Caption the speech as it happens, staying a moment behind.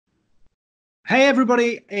Hey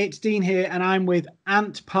everybody, it's Dean here and I'm with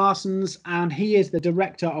Ant Parsons and he is the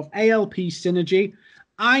director of ALP Synergy.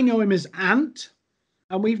 I know him as Ant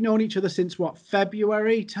and we've known each other since what,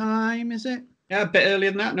 February time, is it? Yeah, a bit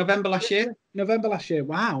earlier than that, November last year. November last year.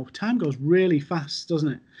 Wow, time goes really fast,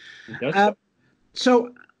 doesn't it? It does.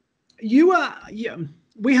 So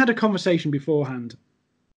we had a conversation beforehand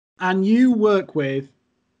and you work with,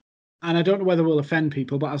 and I don't know whether we'll offend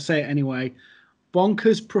people, but I'll say it anyway,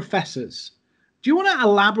 bonkers professors. Do you want to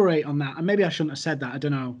elaborate on that? And maybe I shouldn't have said that. I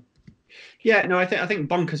don't know. Yeah, no, I think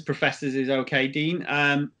bonkers professors is okay, Dean.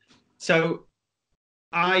 So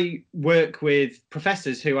I work with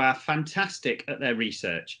professors who are fantastic at their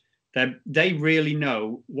research. They really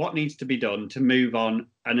know what needs to be done to move on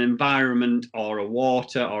an environment or a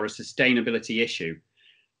water or a sustainability issue.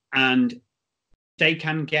 And they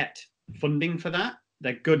can get funding for that.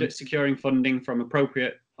 They're good at securing funding from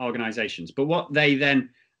appropriate organizations. But what they then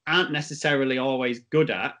aren't necessarily always good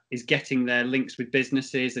at is getting their links with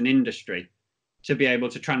businesses and industry to be able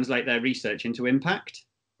to translate their research into impact.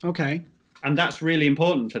 Okay. And that's really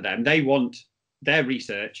important for them. They want their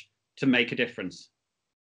research to make a difference.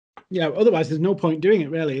 Yeah, otherwise there's no point doing it,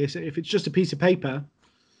 really. If it's just a piece of paper.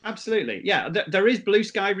 Absolutely. Yeah, there is blue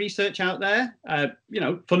sky research out there,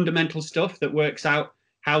 fundamental stuff that works out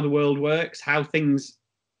how the world works, how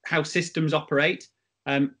systems operate.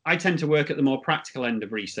 I tend to work at the more practical end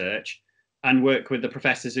of research and work with the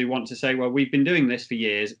professors who want to say, well, we've been doing this for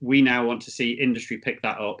years. We now want to see industry pick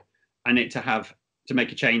that up and it to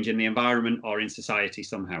make a change in the environment or in society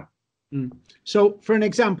somehow. So for an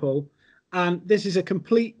example, and this is a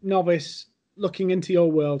complete novice looking into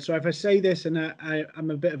your world. So if I say this and I'm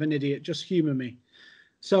a bit of an idiot, just humor me.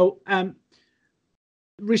 So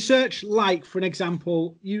research, like, for an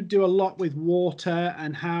example, you do a lot with water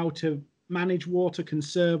and how to manage water,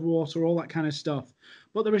 conserve water, all that kind of stuff.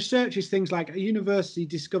 But the research is things like a university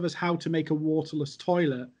discovers how to make a waterless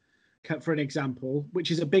toilet, for an example, which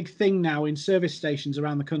is a big thing now in service stations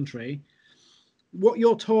around the country. What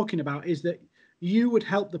you're talking about is that you would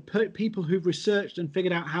help the people who've researched and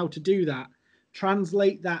figured out how to do that,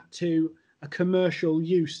 translate that to a commercial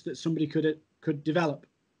use that somebody could develop.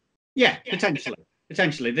 Yeah, potentially.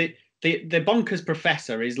 The bonkers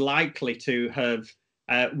professor is likely to have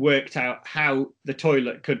worked out how the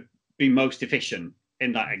toilet could be most efficient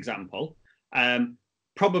in that example.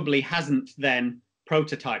 Probably hasn't then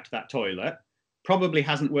prototyped that toilet, probably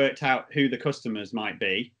hasn't worked out who the customers might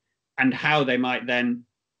be and how they might then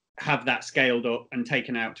have that scaled up and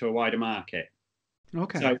taken out to a wider market.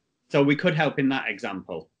 Okay. So we could help in that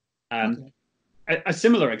example. A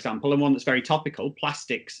similar example, and one that's very topical,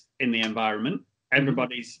 plastics in the environment.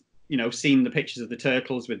 Everybody's seen the pictures of the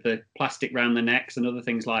turtles with the plastic around their necks and other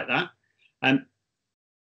things like that.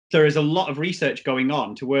 There is a lot of research going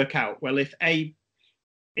on to work out, well, if a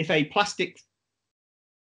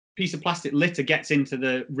piece of plastic litter gets into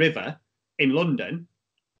the river in London,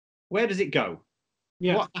 where does it go?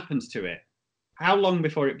 Yeah. What happens to it? How long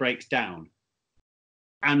before it breaks down?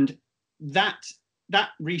 And that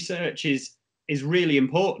research is really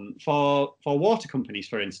important for water companies,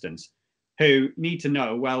 for instance, who need to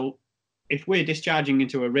know, well, if we're discharging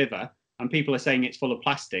into a river and people are saying it's full of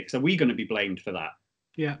plastics, are we going to be blamed for that?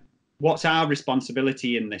 Yeah. What's our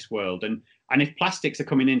responsibility in this world? And if plastics are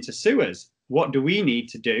coming into sewers, what do we need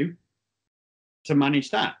to do to manage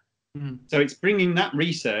that? So it's bringing that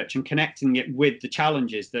research and connecting it with the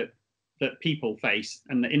challenges that people face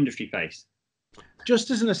and the industry face. Just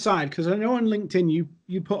as an aside, because I know on LinkedIn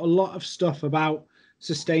you put a lot of stuff about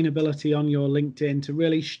sustainability on your LinkedIn to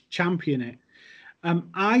really champion it.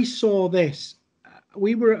 I saw this.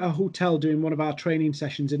 We were at a hotel doing one of our training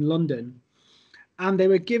sessions in London, and they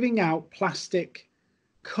were giving out plastic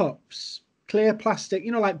cups, clear plastic,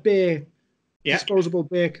 like beer, disposable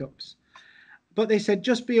beer cups. But they said,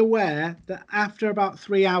 just be aware that after about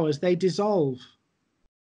 3 hours, they dissolve.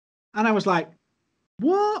 And I was like,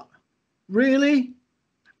 what? Really?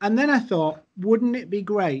 And then I thought, wouldn't it be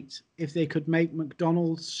great if they could make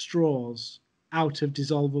McDonald's straws out of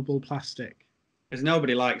dissolvable plastic? Because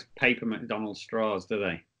nobody likes paper McDonald's straws, do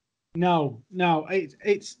they? No.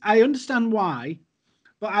 I understand why,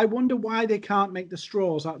 but I wonder why they can't make the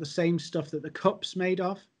straws out of the same stuff that the cup's made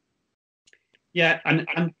of. Yeah,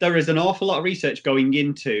 and there is an awful lot of research going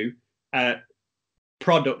into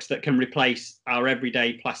products that can replace our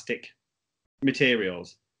everyday plastic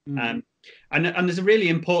materials. And there's a really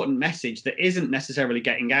important message that isn't necessarily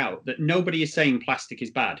getting out, that nobody is saying plastic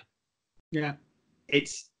is bad. Yeah.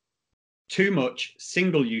 It's too much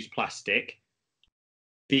single-use plastic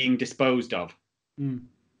being disposed of.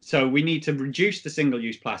 So we need to reduce the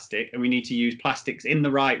single-use plastic, and we need to use plastics in the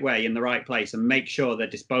right way, in the right place, and make sure they're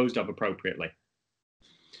disposed of appropriately.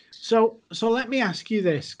 So let me ask you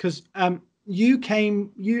this, because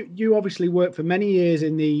you obviously worked for many years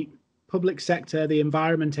in the public sector, the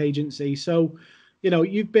Environment Agency. So,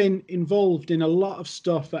 you've been involved in a lot of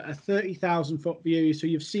stuff at a 30,000-foot view. So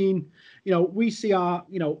you've seen, we see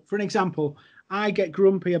for an example, I get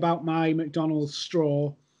grumpy about my McDonald's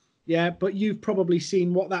straw. Yeah, but you've probably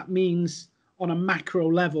seen what that means on a macro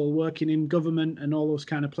level, working in government and all those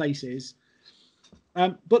kind of places.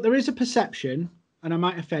 But there is a perception, and I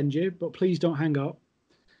might offend you, but please don't hang up,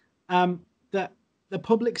 that the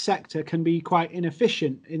public sector can be quite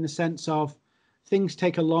inefficient in the sense of things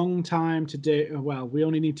take a long time to do. Well, we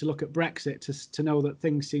only need to look at Brexit to know that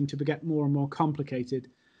things seem to get more and more complicated.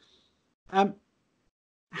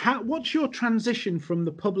 What's your transition from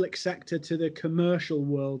the public sector to the commercial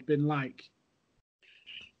world been like?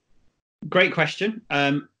 Great question.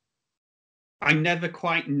 I never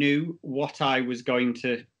quite knew what I was going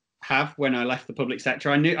to have when I left the public sector.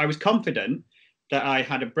 I was confident that I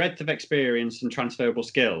had a breadth of experience and transferable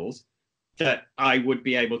skills that I would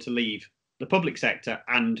be able to leave the public sector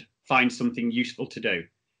and find something useful to do.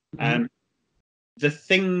 Mm-hmm. The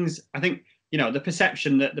things, I think, the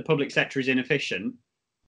perception that the public sector is inefficient,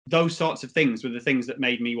 those sorts of things were the things that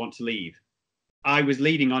made me want to leave. I was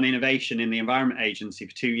leading on innovation in the Environment Agency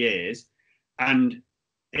for 2 years, and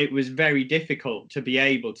it was very difficult to be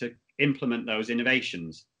able to implement those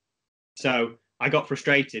innovations. So I got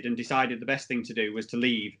frustrated and decided the best thing to do was to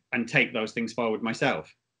leave and take those things forward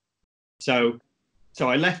myself. So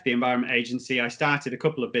I left the Environment Agency. I started a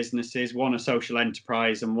couple of businesses, one a social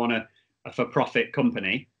enterprise and one a for-profit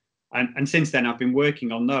company. And since then, I've been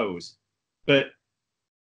working on those. But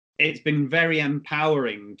it's been very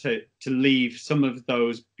empowering to leave some of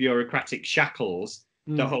those bureaucratic shackles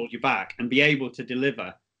that hold you back and be able to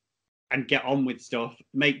deliver and get on with stuff,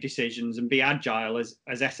 make decisions, and be agile as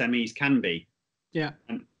SMEs can be. Yeah.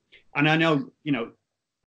 And I know,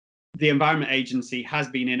 the Environment Agency has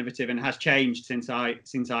been innovative and has changed since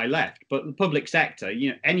I left. But the public sector,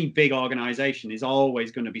 any big organization is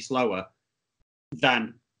always going to be slower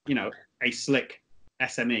than, a slick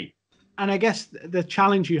SME. And I guess the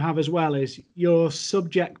challenge you have as well is you're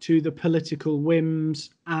subject to the political whims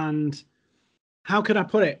and how could I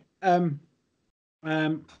put it?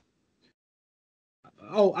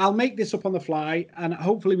 I'll make this up on the fly, and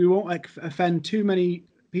hopefully we won't offend too many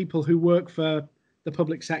people who work for the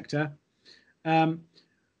public sector. A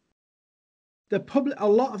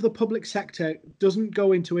lot of the public sector doesn't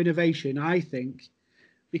go into innovation, I think,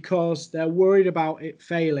 because they're worried about it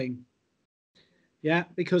failing. Yeah,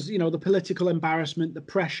 because the political embarrassment, the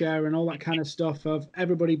pressure, and all that kind of stuff of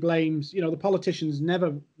everybody blames. The politicians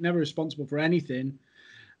never responsible for anything.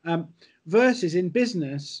 Versus in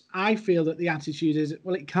business, I feel that the attitude is,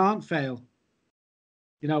 well, it can't fail.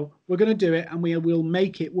 We're going to do it, and we will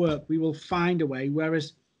make it work. We will find a way.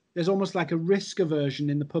 Whereas there's almost like a risk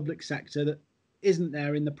aversion in the public sector that isn't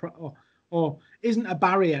there in or isn't a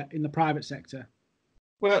barrier in the private sector.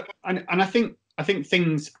 Well, and I think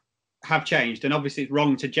things have changed, and obviously it's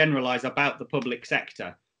wrong to generalize about the public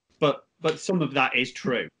sector, but some of that is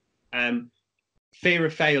true. Fear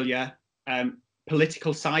of failure,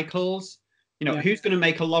 political cycles, who's going to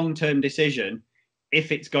make a long-term decision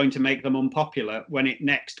if it's going to make them unpopular when it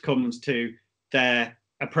next comes to their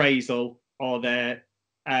appraisal or their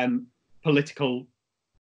political,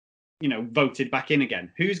 voted back in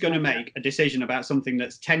again? Who's going to make a decision about something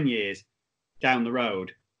that's 10 years down the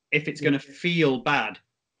road if it's going to feel bad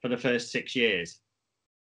for the first 6 years?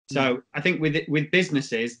 So I think with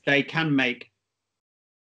businesses, they can make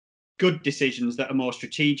good decisions that are more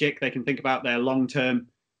strategic. They can think about their long-term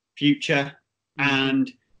future,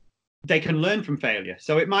 and they can learn from failure.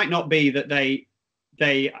 So it might not be that they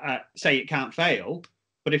say it can't fail,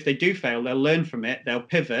 but if they do fail, they'll learn from it. They'll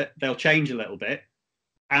pivot. They'll change a little bit,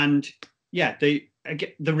 and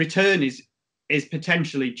the return is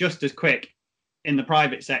potentially just as quick in the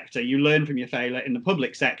private sector. You learn from your failure. In the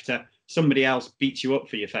public sector, somebody else beats you up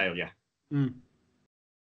for your failure.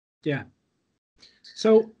 Yeah.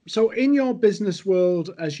 So in your business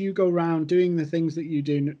world, as you go around doing the things that you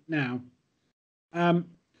do now,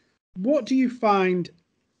 what do you find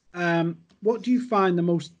the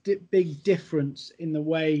most big difference in the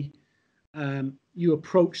way you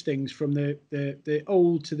approach things from the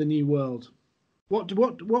old to the new world? What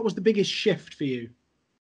was the biggest shift for you?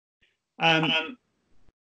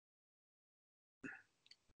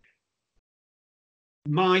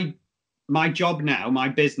 My job now, my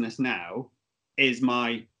business now, is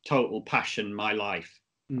my total passion, my life.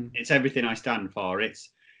 It's everything I stand for. It's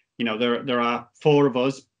there are 4 of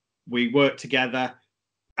us. We work together,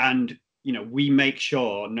 and we make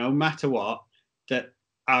sure, no matter what, that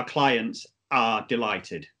our clients are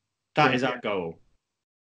delighted. That is our goal.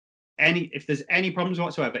 If there's any problems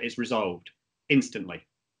whatsoever, it's resolved instantly.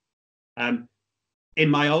 In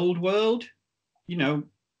my old world,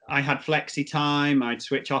 I had flexi time. I'd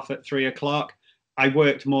switch off at 3 o'clock. I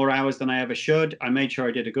worked more hours than I ever should. I made sure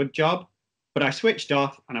I did a good job, but I switched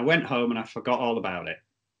off and I went home and I forgot all about it.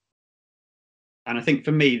 And I think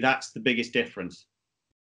for me, that's the biggest difference.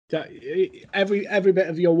 Every bit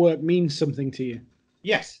of your work means something to you.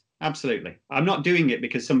 Yes, absolutely. I'm not doing it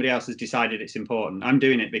because somebody else has decided it's important. I'm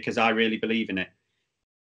doing it because I really believe in it.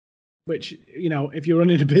 Which, if you're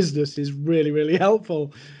running a business, is really, really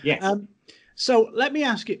helpful. Yes. So let me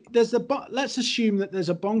ask you, let's assume that there's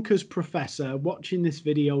a bonkers professor watching this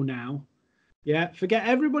video now. Yeah. Forget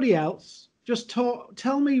everybody else. Just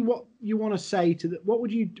tell me what you want to say what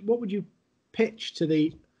would you pitch to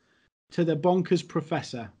the bonkers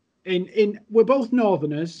professor? We're both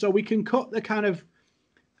Northerners, so we can cut the kind of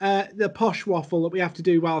the posh waffle that we have to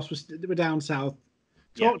do whilst we're down south.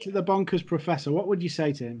 Talk to the bonkers professor. What would you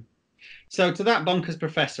say to him? So to that bonkers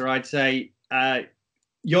professor, I'd say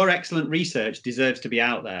your excellent research deserves to be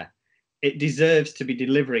out there. It deserves to be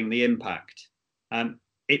delivering the impact.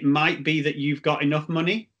 It might be that you've got enough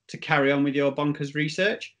money to carry on with your bonkers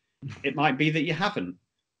research. It might be that you haven't.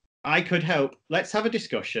 I could help. Let's have a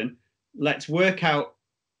discussion. Let's work out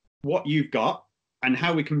what you've got and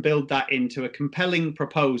how we can build that into a compelling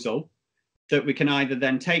proposal that we can either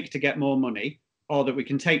then take to get more money, or that we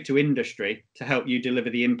can take to industry to help you deliver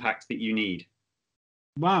the impact that you need.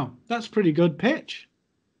 Wow, that's pretty good pitch.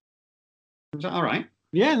 Was that all right?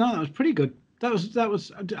 Yeah, no, that was pretty good. That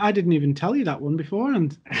was. I didn't even tell you that one before,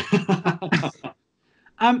 and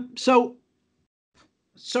so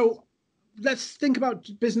let's think about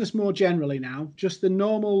business more generally now. Just the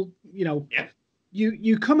normal,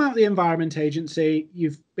 you come out the environment agency.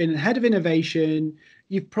 You've been head of innovation.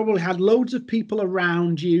 You've probably had loads of people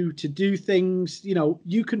around you to do things.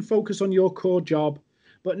 You can focus on your core job.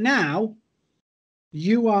 But now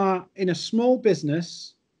you are in a small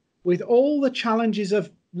business with all the challenges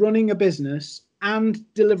of running a business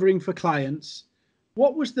and delivering for clients.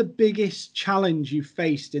 What was the biggest challenge you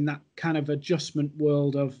faced in that kind of adjustment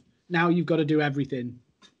world of now you've got to do everything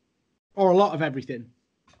or a lot of everything?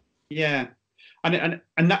 Yeah. And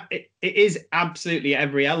that it is absolutely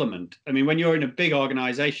every element. I mean, when you're in a big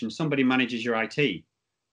organization, somebody manages your IT.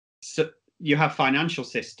 So you have financial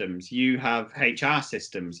systems, you have HR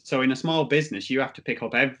systems. So in a small business, you have to pick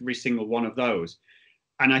up every single one of those.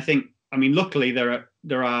 And luckily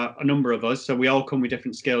there are a number of us, so we all come with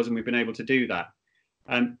different skills, and we've been able to do that.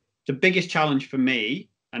 The biggest challenge for me,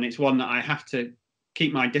 and it's one that I have to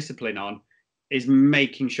keep my discipline on, is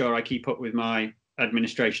making sure I keep up with my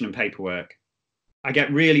administration and paperwork. I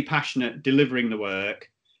get really passionate delivering the work.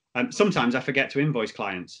 Sometimes I forget to invoice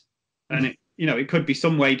clients, and it could be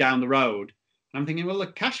some way down the road. And I'm thinking, well, the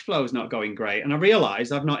cash flow is not going great, and I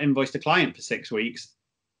realise I've not invoiced a client for 6 weeks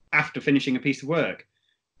after finishing a piece of work.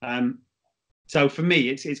 So for me,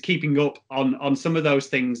 it's keeping up on some of those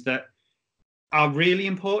things that are really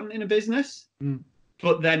important in a business,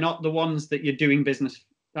 but they're not the ones that you're doing business.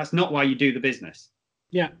 That's not why you do the business.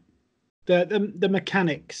 Yeah, the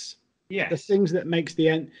mechanics. Yes. The things that makes the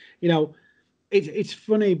end. It's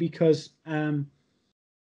funny because a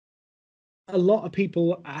lot of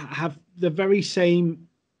people have the very same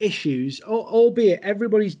issues, albeit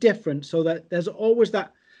everybody's different. So that there's always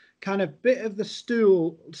that kind of bit of a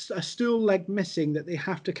stool leg missing that they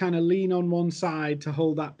have to kind of lean on one side to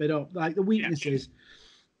hold that bit up, like the weaknesses.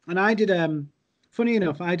 Yeah. And I did, funny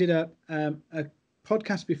enough, I did a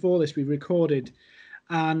podcast before this we recorded,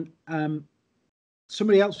 and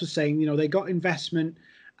somebody else was saying, they got investment,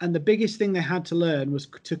 and the biggest thing they had to learn was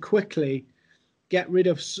to quickly get rid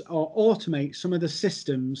of or automate some of the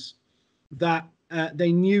systems that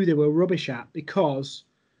they knew they were rubbish at, because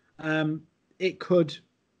it could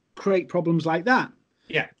create problems like that.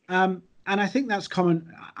 Yeah. And I think that's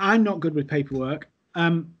common. I'm not good with paperwork.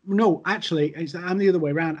 No, actually, I'm the other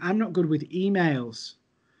way around. I'm not good with emails.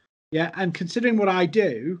 Yeah. And considering what I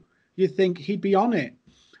do, you'd think he'd be on it.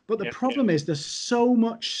 But the problem is there's so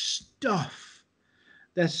much stuff.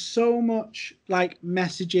 There's so much like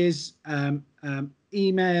messages,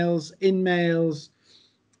 emails, in-mails,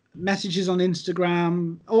 messages on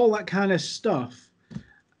Instagram, all that kind of stuff,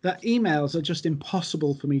 that emails are just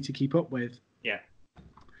impossible for me to keep up with. Yeah.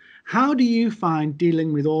 How do you find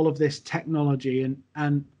dealing with all of this technology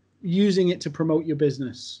and using it to promote your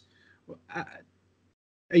business? Are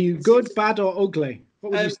you good, bad, or ugly?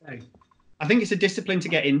 What would you say? I think it's a discipline to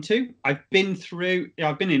get into. I've been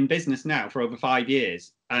in business now for over 5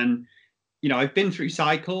 years, and I've been through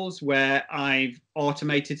cycles where I've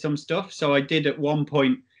automated some stuff. So I did at one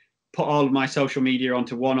point put all of my social media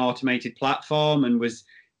onto one automated platform, and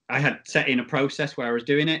I had set in a process where I was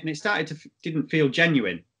doing it, and it didn't feel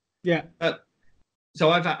genuine. Yeah. So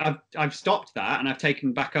I've stopped that, and I've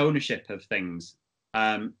taken back ownership of things.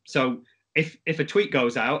 So if a tweet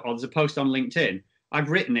goes out or there's a post on LinkedIn, I've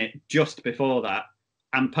written it just before that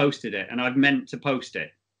and posted it, and I've meant to post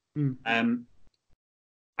it.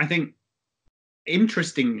 I think,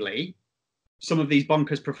 interestingly, some of these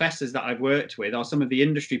bonkers professors that I've worked with, or some of the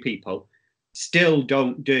industry people, still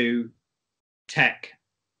don't do tech.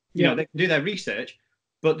 They can do their research,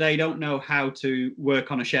 but they don't know how to work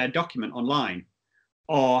on a shared document online,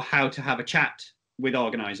 or how to have a chat with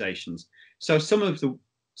organizations. So some of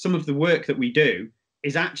the work that we do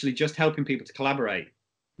is actually just helping people to collaborate.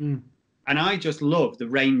 And I just love the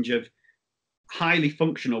range of highly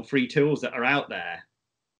functional free tools that are out there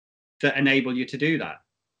that enable you to do that.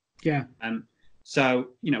 Yeah. So,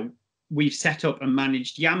 we've set up and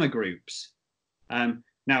managed Yammer groups.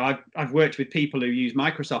 Now, I've worked with people who use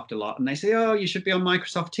Microsoft a lot, and they say, oh, you should be on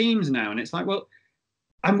Microsoft Teams now. And it's like, well,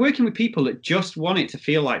 I'm working with people that just want it to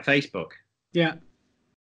feel like Facebook. Yeah.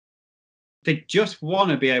 They just want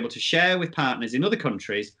to be able to share with partners in other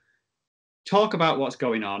countries, talk about what's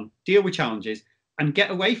going on, deal with challenges, and get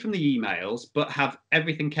away from the emails, but have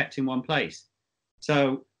everything kept in one place.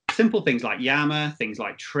 So simple things like Yammer, things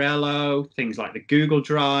like Trello, things like the Google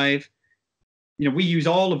Drive, we use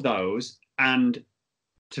all of those, and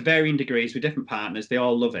to varying degrees with different partners, they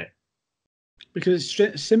all love it. Because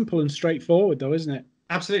it's simple and straightforward, though, isn't it?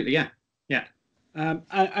 Absolutely, yeah.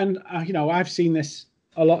 And I've seen this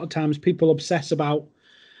a lot of times. People obsess about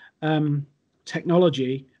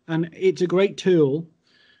technology, and it's a great tool,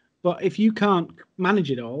 but if you can't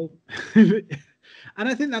manage it all, and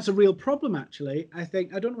I think that's a real problem, actually. I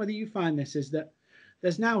don't know whether you find this, is that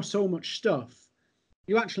there's now so much stuff,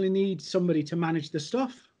 you actually need somebody to manage the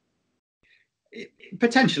stuff.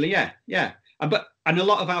 Potentially, yeah. And a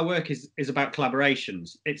lot of our work is about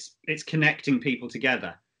collaborations. It's connecting people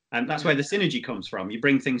together, and that's where the synergy comes from. You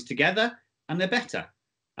bring things together, and they're better.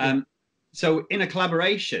 So in a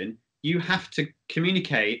collaboration, you have to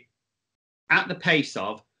communicate at the pace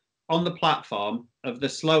of, on the platform of the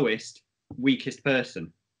slowest, weakest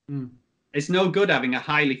person. It's no good having a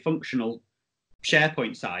highly functional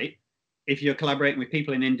SharePoint site if you're collaborating with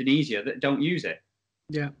people in Indonesia that don't use it.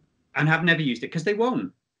 Yeah. And have never used it, because they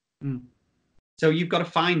won't. So you've got to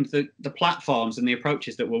find the platforms and the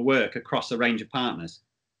approaches that will work across a range of partners.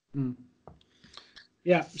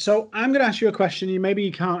 Yeah. So I'm going to ask you a question. Maybe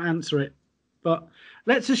you can't answer it, but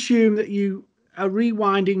let's assume that you are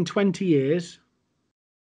rewinding 20 years.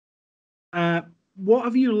 What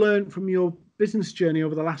have you learned from your business journey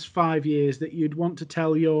over the last 5 years that you'd want to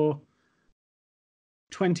tell your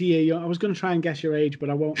 20-year, I was going to try and guess your age, but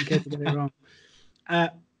I won't in case I get it wrong.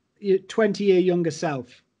 Your 20-year younger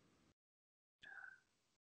self?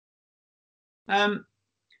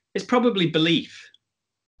 It's probably belief.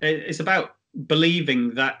 It's about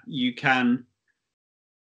believing that you can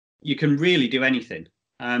really do anything.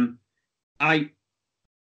 I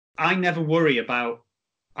never worry about,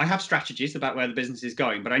 I have strategies about where the business is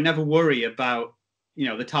going, but I never worry about,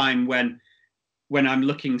 the time when I'm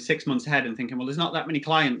looking 6 months ahead and thinking, well, there's not that many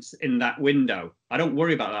clients in that window. I don't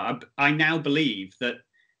worry about that. I now believe that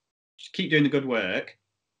just keep doing the good work,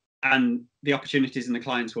 and the opportunities and the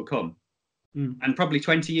clients will come. And probably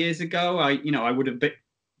 20 years ago, I would have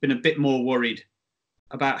been a bit more worried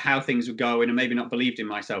about how things were going, and maybe not believed in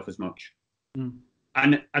myself as much.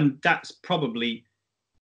 And that's probably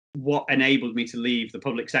what enabled me to leave the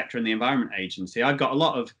public sector and the Environment Agency. I've got a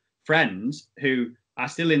lot of friends who are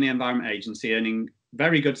still in the Environment Agency earning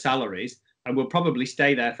very good salaries and will probably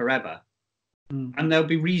stay there forever. And they'll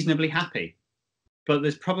be reasonably happy. But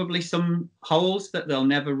there's probably some holes that they'll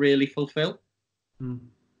never really fulfill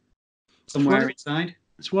somewhere inside.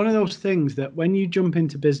 It's one of those things that when you jump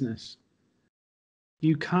into business,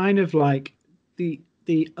 you kind of like the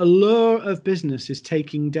allure of business is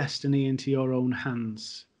taking destiny into your own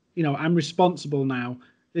hands. I'm responsible now.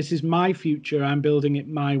 This is my future. I'm building it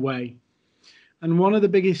my way. And one of the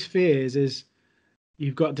biggest fears is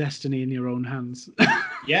you've got destiny in your own hands.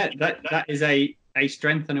 Yeah, that is a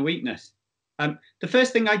strength and a weakness. The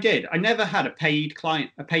first thing I did, I never had a paying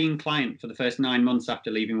client for the first 9 months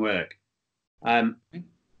after leaving work.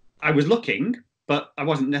 I was looking, but I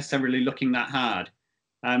wasn't necessarily looking that hard.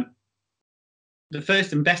 The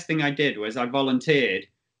first and best thing I did was I volunteered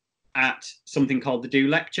at something called the Do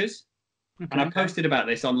Lectures. And I posted about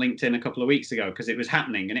this on LinkedIn a couple of weeks ago because it was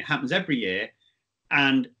happening, and it happens every year.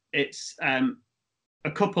 And it's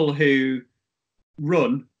a couple who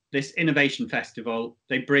run this innovation festival.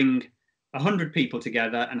 They bring 100 people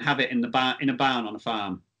together and have it in a barn on a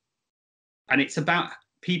farm. And it's about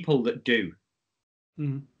people that do.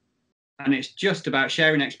 Mm. And it's just about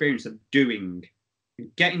sharing experience of doing,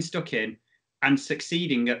 getting stuck in and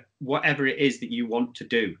succeeding at whatever it is that you want to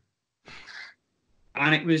do.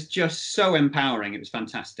 And it was just so empowering. It was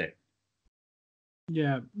fantastic.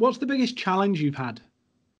 Yeah. What's the biggest challenge you've had?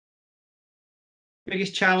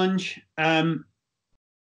 Biggest challenge?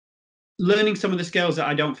 Learning some of the skills that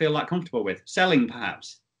I don't feel that comfortable with. Selling,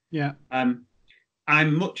 perhaps. Yeah. I'm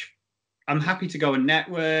happy to go and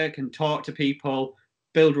network and talk to people,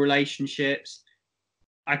 build relationships.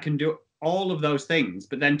 I can do all of those things,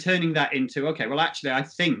 but then turning that into, okay, well, actually, I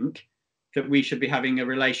think that we should be having a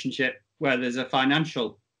relationship where there's a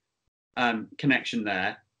financial connection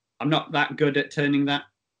there. I'm not that good at turning that.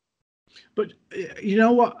 But you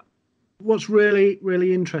know what's really,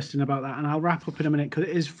 really interesting about that, and I'll wrap up in a minute because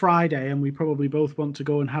it is Friday and we probably both want to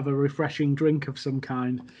go and have a refreshing drink of some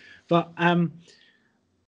kind. But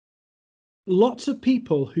lots of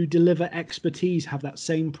people who deliver expertise have that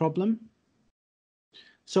same problem.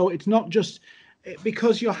 So it's not just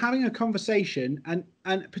because you're having a conversation,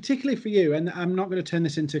 and particularly for you, and I'm not going to turn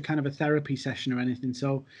this into kind of a therapy session or anything.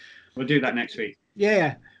 So we'll do that next week.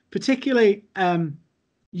 Yeah, particularly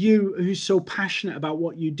you who's so passionate about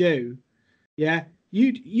what you do. Yeah,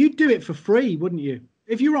 you'd do it for free, wouldn't you?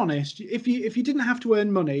 If you're honest, if you didn't have to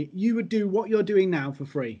earn money, you would do what you're doing now for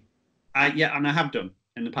free. Yeah, and I have done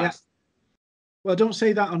in the past. Yeah. Well, don't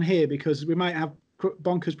say that on here because we might have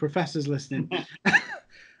bonkers professors listening.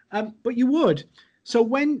 But you would. So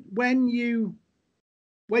when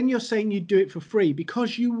you're saying you'd do it for free,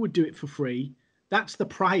 because you would do it for free, that's the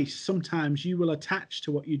price sometimes you will attach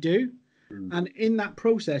to what you do. And in that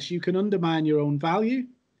process, you can undermine your own value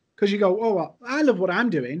because you go, oh, well, I love what I'm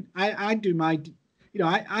doing. I'd do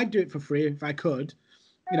it for free if I could.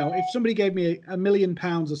 If somebody gave me £1 million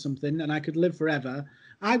or something and I could live forever,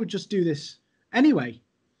 I would just do this anyway.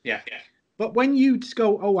 Yeah. But when you just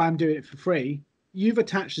go, oh, I'm doing it for free, you've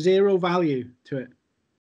attached zero value to it.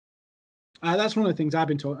 That's one of the things I've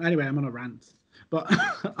been taught. Anyway, I'm on a rant, but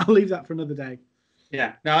I'll leave that for another day.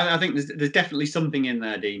 Yeah, no, I think there's definitely something in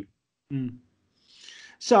there, Dean.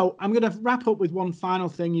 So I'm going to wrap up with one final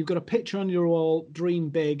thing. You've got a picture on your wall, dream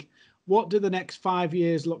big. What do the next 5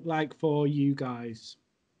 years look like for you guys?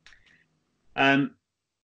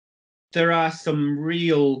 There are some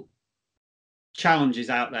real challenges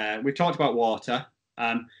out there. We've talked about water.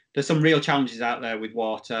 There's some real challenges out there with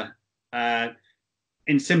water.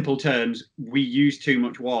 In simple terms, we use too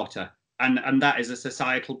much water, and that is a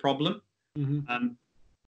societal problem.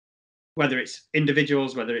 Whether it's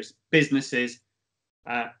individuals, whether it's businesses,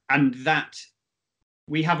 and that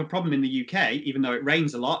we have a problem in the UK, even though it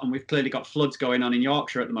rains a lot, and we've clearly got floods going on in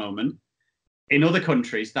Yorkshire at the moment. In other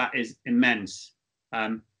countries, that is immense.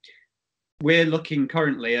 We're looking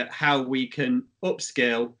currently at how we can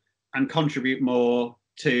upskill and contribute more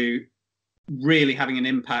to really having an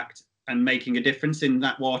impact and making a difference in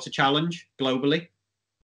that water challenge globally.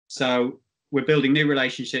 So we're building new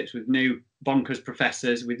relationships with new bonkers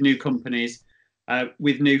professors, with new companies,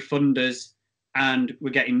 with new funders, and we're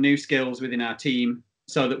getting new skills within our team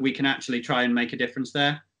so that we can actually try and make a difference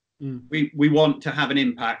there. We want to have an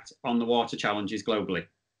impact on the water challenges globally.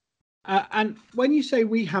 And when you say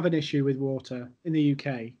we have an issue with water in the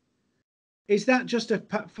UK, is that just a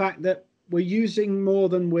fact that we're using more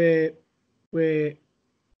than we're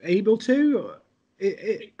able to?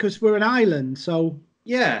 Because we're an island, so...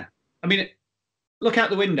 Yeah. I mean, look out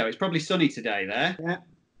the window. It's probably sunny today there.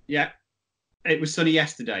 Yeah. It was sunny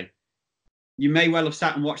yesterday. You may well have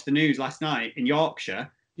sat and watched the news last night in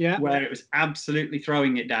Yorkshire, where it was absolutely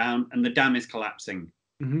throwing it down and the dam is collapsing.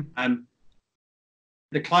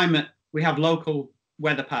 The climate, we have local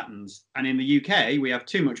weather patterns, and in the UK we have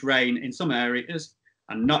too much rain in some areas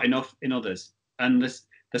and not enough in others. And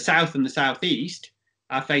the south and the southeast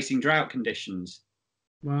are facing drought conditions.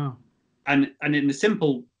 Wow. And in the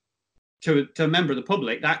simple, to a member of the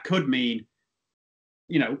public, that could mean,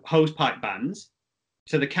 hose pipe bans.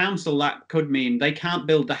 To the council, that could mean they can't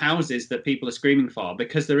build the houses that people are screaming for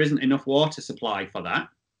because there isn't enough water supply for that.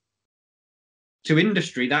 To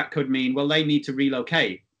industry, that could mean, well, they need to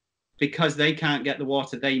relocate because they can't get the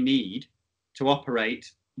water they need to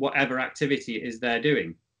operate whatever activity it is they're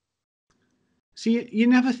doing. See, you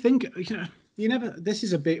never think, this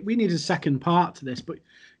is a bit, we need a second part to this, but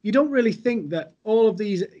you don't really think that all of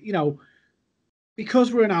these,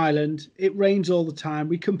 because we're an island, it rains all the time.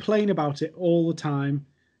 We complain about it all the time.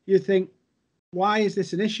 You think, why is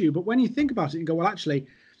this an issue? But when you think about it and go, well, actually,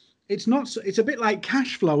 it's not. It's a bit like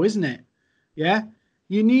cash flow, isn't it? Yeah.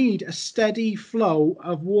 You need a steady flow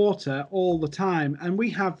of water all the time. And we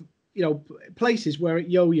have, places where it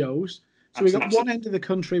yo-yos. So we got one end of the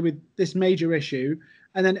country with this major issue,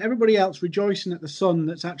 and then everybody else rejoicing at the sun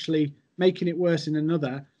that's actually making it worse in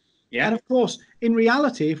another. Yeah. And of course, in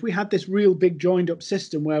reality, if we had this real big joined up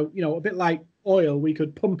system where, a bit like oil, we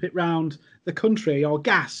could pump it round the country, or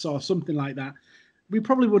gas or something like that, we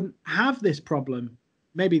probably wouldn't have this problem.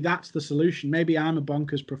 Maybe that's the solution. Maybe I'm a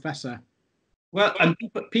bonkers professor. Well, and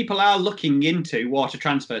people are looking into water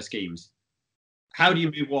transfer schemes. How do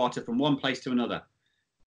you move water from one place to another?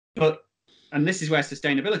 And this is where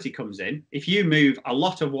sustainability comes in. If you move a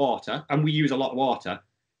lot of water, and we use a lot of water,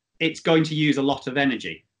 it's going to use a lot of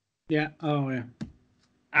energy. Yeah. Oh, yeah.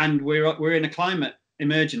 And we're in a climate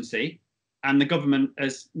emergency, and the government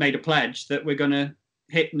has made a pledge that we're going to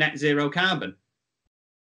hit net zero carbon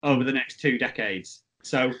over the next 2 decades.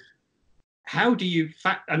 So how do you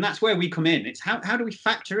and that's where we come in. It's how do we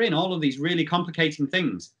factor in all of these really complicating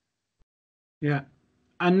things? Yeah.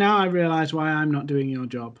 And now I realize why I'm not doing your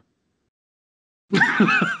job.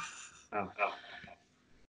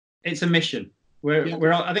 It's a mission.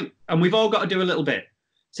 We're all, I think, and we've all got to do a little bit.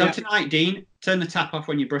 So tonight, Dean, turn the tap off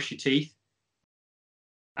when you brush your teeth,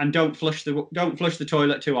 and don't flush the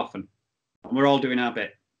toilet too often. And we're all doing our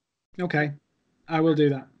bit. Okay, I will do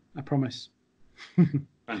that. I promise.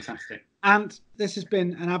 Fantastic. And this has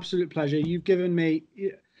been an absolute pleasure. You've given me,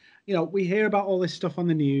 we hear about all this stuff on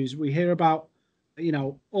the news. We hear about,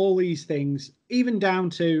 all these things, even down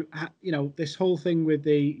to, this whole thing with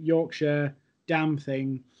the Yorkshire Dam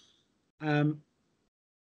thing.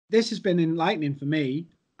 This has been enlightening for me.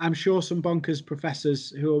 I'm sure some bonkers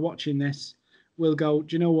professors who are watching this will go,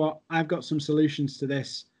 do you know what? I've got some solutions to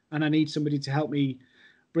this, and I need somebody to help me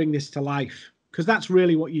bring this to life. Because that's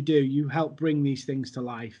really what you do. You help bring these things to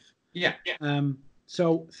life. Yeah.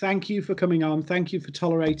 So thank you for coming on. Thank you for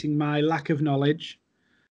tolerating my lack of knowledge.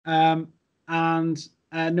 And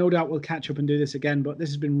no doubt we'll catch up and do this again. But this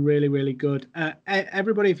has been really, really good.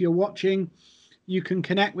 Everybody, if you're watching, you can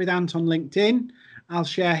connect with Ant on LinkedIn. I'll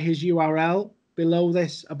share his URL below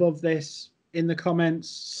this, above this, in the comments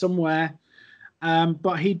somewhere.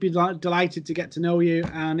 But he'd be delighted to get to know you.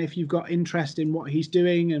 And if you've got interest in what he's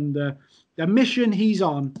doing and the mission he's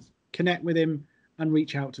on, connect with him and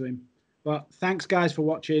reach out to him. But thanks, guys, for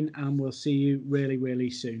watching, and we'll see you really, really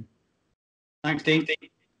soon. Thanks, Dean.